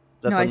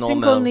that's No, a I normal...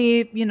 think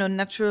only,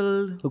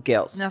 natural, Who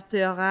cares?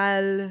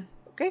 natural.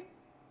 Okay.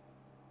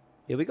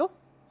 Here we go.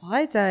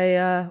 Right,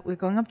 we're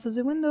going up to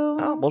the window.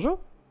 Ah, bonjour.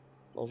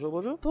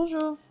 Bonjour.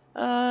 Bonjour.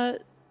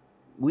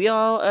 We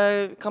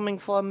are coming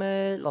from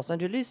Los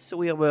Angeles.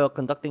 We were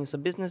conducting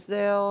some business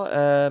there.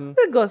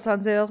 The ghost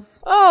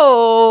hunters.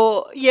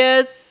 Oh,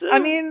 yes. I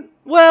mean,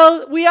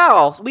 well, we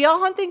are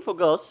hunting for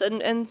ghosts,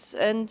 and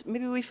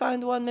maybe we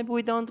find one, maybe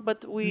we don't,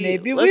 but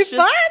Maybe let's we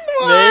just- find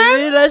one.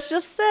 Maybe let's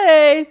just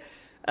say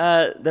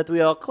that we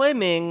are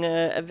claiming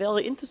a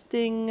very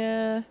interesting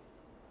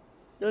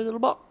little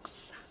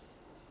box.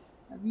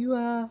 have you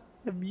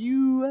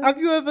Have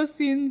you ever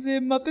seen the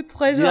Muppet Do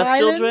Treasure you have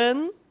Island?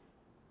 children?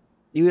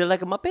 You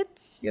like a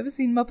Muppets? You ever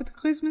seen Muppet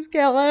Christmas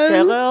Carol?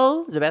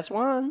 Carol, the best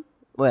one.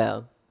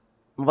 Well,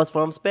 was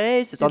from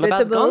space. It's all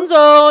about Debatable.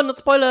 Gonzo, not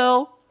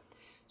spoiler.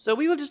 So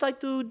we would just like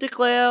to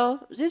declare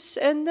this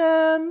and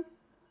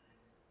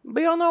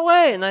be on our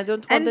way. And I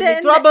don't want And any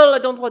then- trouble. I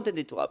don't want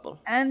any trouble.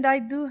 And I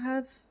do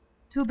have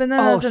 2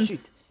 bananas and shoot.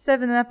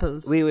 7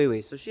 apples.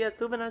 Wait. So she has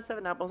 2 bananas,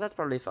 7 apples. That's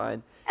probably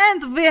fine.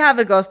 And we have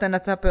a ghost in a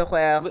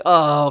Tupperware.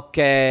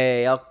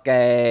 Okay.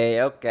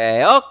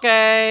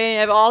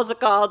 Have all the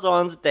cards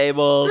on the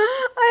table.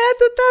 I had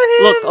to tell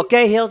him. Look,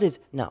 okay, here it is.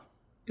 Now,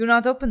 Do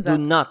not open that. do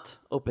not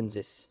open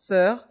this.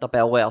 Sir.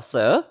 Tupperware,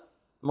 sir.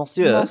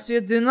 Monsieur.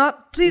 Monsieur, do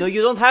not. Please. No,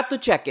 you don't have to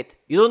check it.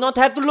 You do not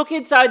have to look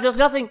inside. There's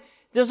nothing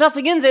in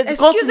there. The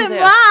ghost is there.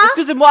 Excusez-moi.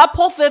 Excusez-moi,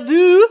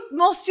 professez-vous?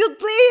 Monsieur,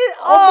 please.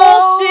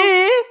 Oh,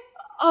 monsieur.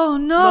 Oh,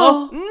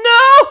 no.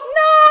 No!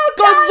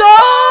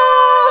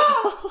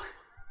 Gonzo!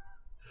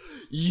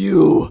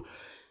 You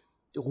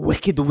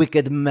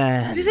wicked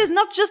man. This is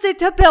not just a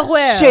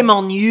Tupperware. Shame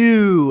on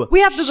you. We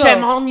have to go.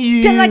 Shame on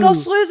you. Can I go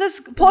through this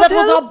portal? That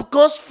was a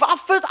ghost.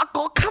 First, I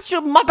go catch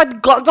your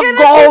muppet ghost. Can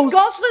I just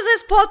go through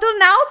this portal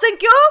now?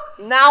 Thank you.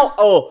 Now,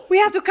 We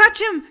have to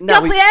catch him.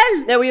 Now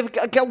Gabriel. Now we have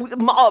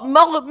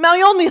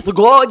Marion. We have to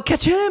go and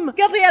catch him.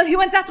 Gabriel, he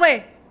went that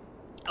way.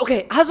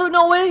 Okay, how do you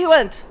know where he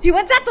went? He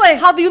went that way.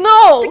 How do you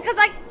know? Because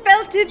I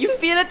felt it. You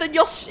feel it in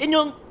your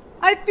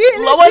I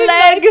feel lower it in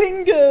leg. my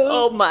fingers.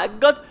 Oh my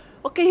god.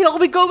 Okay, here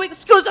we go.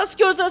 Excuse us.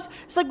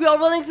 It's like we are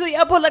running through the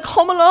airport like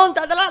Home Alone.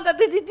 Here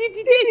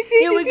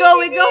we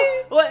go.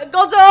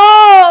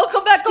 Gonzo,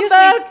 come back.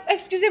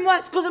 Excusez-moi.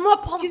 Excusez-moi,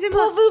 Pour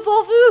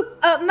vous.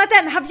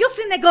 Madame, have you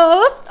seen a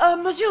ghost?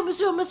 Monsieur,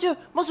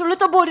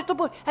 little boy.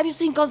 Have you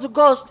seen Gonzo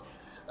ghost?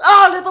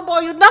 Oh, little boy,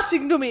 you're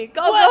nothing to me.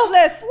 Gonzo.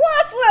 Worthless.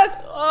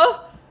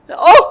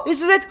 Oh,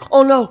 this is it.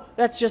 Oh no,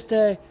 that's just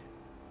Taste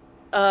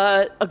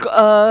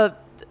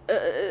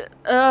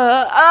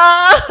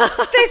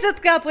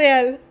it,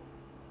 Gabriel.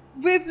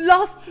 We've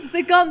lost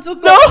the Gonzo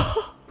ghost.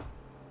 No!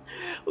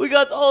 We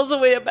got all the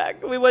way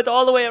back. We went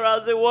all the way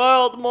around the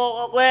world,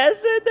 more or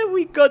less, and then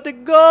we got the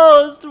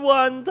ghost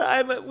one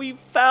time, and we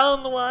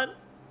found one.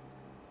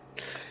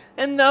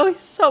 And now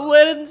he's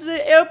somewhere in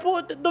the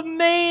airport, the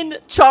main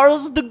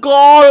Charles de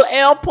Gaulle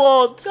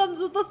airport.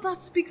 Gonzo does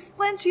not speak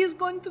French. He is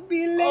going to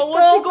be late. Oh,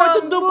 what's he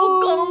going to do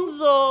for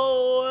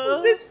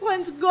Gonzo? This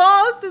French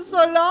ghost is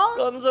so long.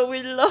 Gonzo,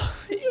 we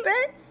love you.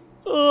 Space.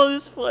 Oh,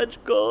 this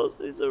French ghost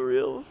is a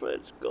real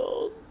French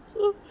ghost.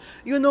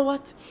 You know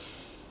what?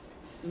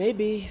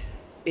 Maybe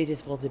it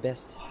is for the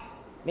best.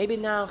 Maybe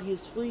now he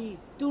is free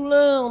to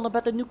learn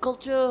about a new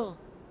culture.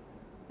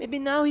 Maybe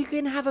now he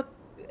can have a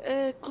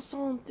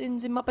croissant in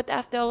the Muppet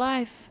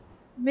Afterlife.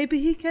 Maybe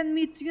he can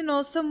meet,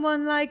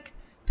 someone like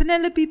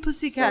Penelope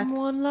Pussycat.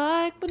 Someone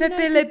like Pepe Le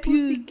Penelope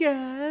Pew.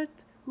 Pussycat.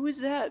 Who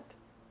is that?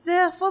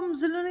 They're from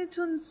the Looney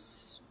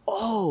Tunes.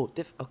 Oh,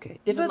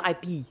 different But-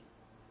 IP.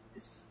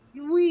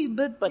 Oui,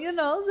 but they may be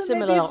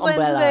similar friends with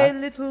umbrella. a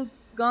little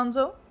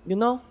Gonzo.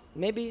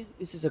 Maybe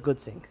this is a good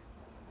thing.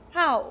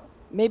 How?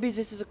 Maybe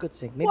this is a good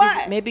thing.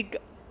 Why? Maybe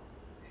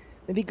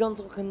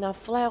Gonzo can now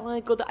fly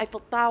around, go to the Eiffel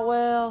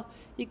Tower.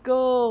 He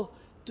go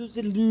to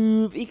the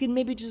Louvre. He can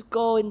maybe just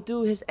go and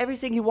do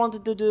everything he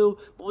wanted to do,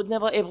 but was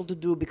never able to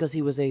do because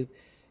he was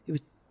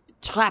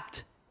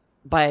trapped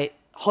by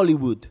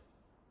Hollywood.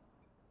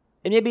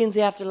 And maybe in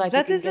the afterlife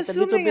That he can is get a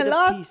little assuming bit a of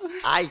lot. peace.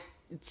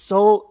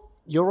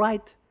 You're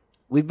right.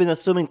 We've been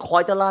assuming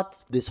quite a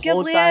lot this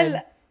whole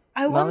Gabriel,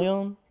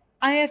 time.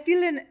 I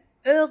feel an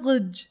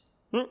urge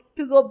Hmm?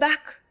 to go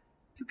back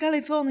to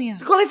California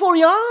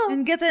California!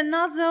 and get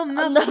another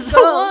Another ghost.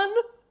 one?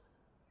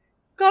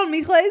 Call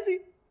me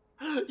crazy.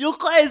 You're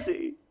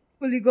crazy.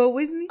 Will you go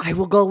with me? I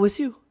will go with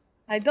you.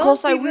 I don't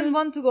course I even will.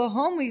 want to go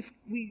home. We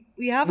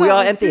have We our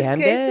are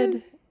empty-handed.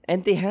 suitcases.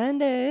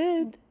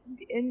 Empty-handed.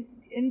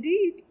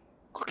 Indeed.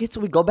 Okay, so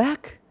we go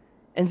back.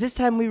 And this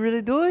time we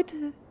really do it?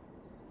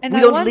 And We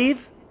I don't want,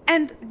 leave?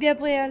 And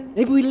Gabriel,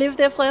 Maybe we live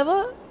there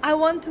forever? I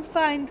want to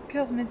find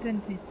Kermit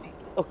and Miss Piggy.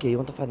 Okay, you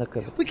want to find a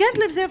curve. We can't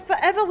live there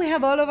forever. We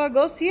have all of our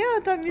ghosts here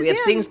at our museum. We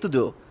have things to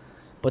do.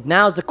 But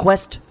now the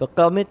quest for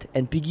Kermit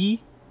and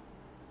Piggy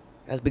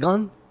has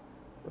begun.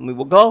 And we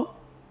will go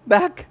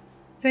back.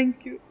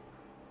 Thank you.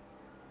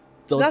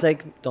 Don't That-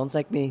 thank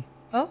me.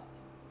 Oh?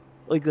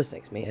 Oh, you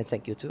thank me. I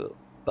thank you too.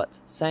 But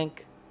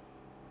thank...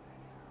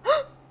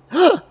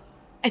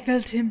 I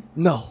felt him.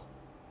 No.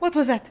 What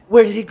was that?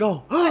 Where did he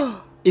go?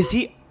 Is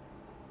he...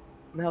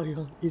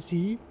 Marion, is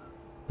he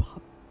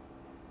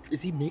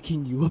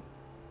making you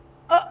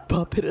a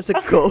puppet as a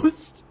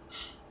ghost?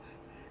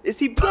 Is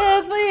he...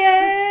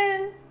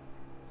 Gabriel!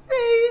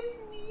 Save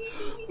me!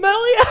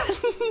 Marion,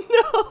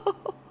 no!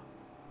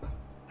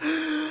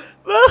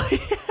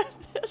 Marion,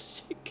 there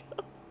she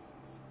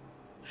goes.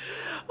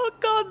 Oh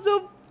God,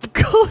 so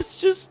ghost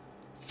just...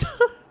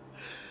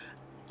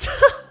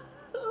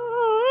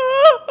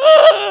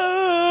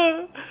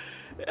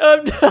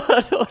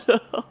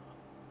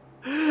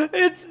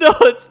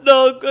 No.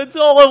 It's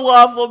all au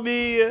revoir for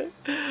me.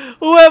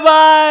 Who am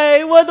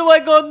I? Where do I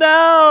go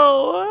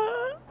now?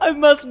 I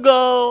must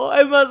go.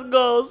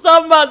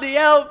 Somebody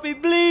help me,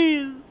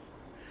 please.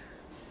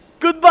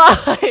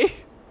 Goodbye.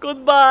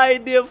 Goodbye,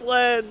 dear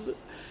friend.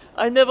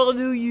 I never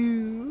knew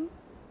you.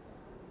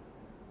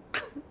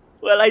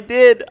 Well, I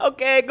did.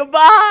 Okay,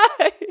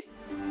 goodbye.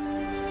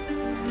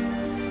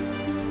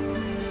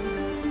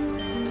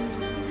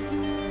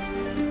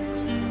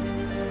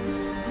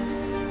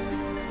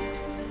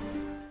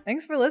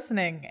 Thanks for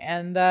listening,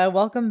 and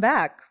welcome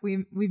back.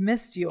 We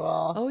missed you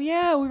all. Oh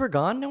yeah, we were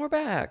gone. Now we're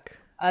back.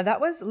 That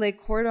was Le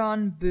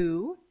Cordon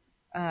Boo,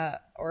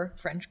 or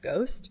French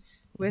Ghost,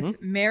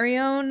 with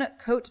Marion,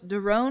 Côtes de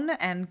Rhône,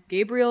 and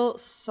Gabriel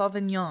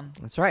Sauvignon.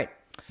 That's right.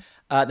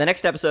 The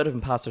next episode of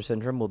Imposter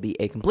Syndrome will be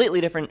a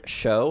completely different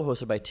show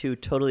hosted by two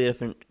totally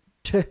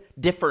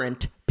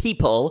different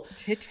people.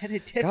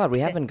 God,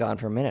 we have been gone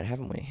for a minute,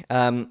 haven't we?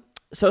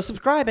 So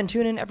subscribe and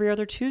tune in every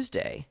other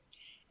Tuesday.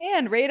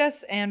 And rate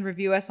us and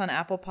review us on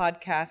Apple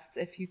Podcasts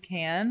if you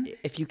can.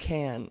 If you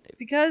can.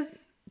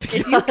 Because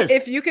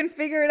if you can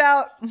figure it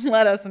out,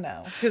 let us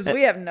know. Because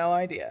we have no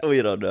idea.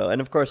 We don't know. And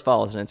of course,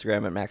 follow us on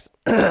Instagram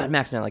at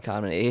Max Nelly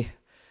Comedy.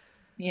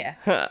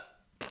 Yeah.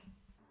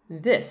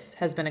 This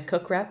has been a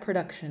Cook Rap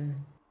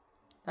production.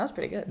 That was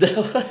pretty good.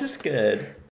 That was good.